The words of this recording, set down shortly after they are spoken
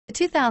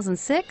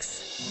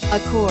2006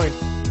 Accord.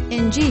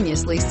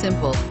 Ingeniously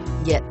simple,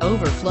 yet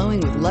overflowing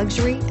with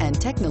luxury and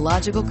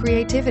technological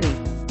creativity.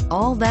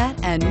 All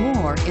that and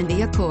more in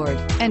the Accord,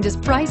 and is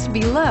priced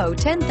below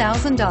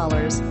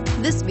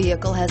 $10,000. This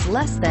vehicle has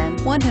less than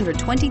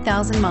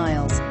 120,000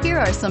 miles. Here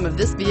are some of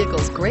this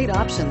vehicle's great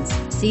options: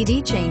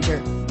 CD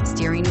changer,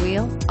 steering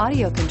wheel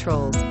audio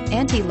controls,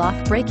 anti-lock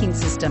braking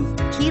system,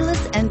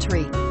 keyless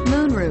entry,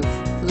 moonroof,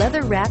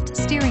 leather-wrapped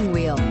steering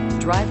wheel,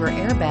 driver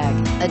airbag,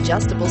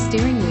 adjustable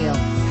steering wheel,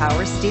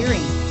 power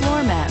steering,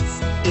 floor mats.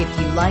 If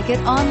you like it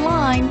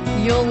online,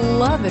 you'll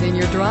love it in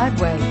your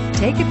driveway.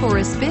 Take it for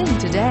a spin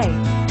today.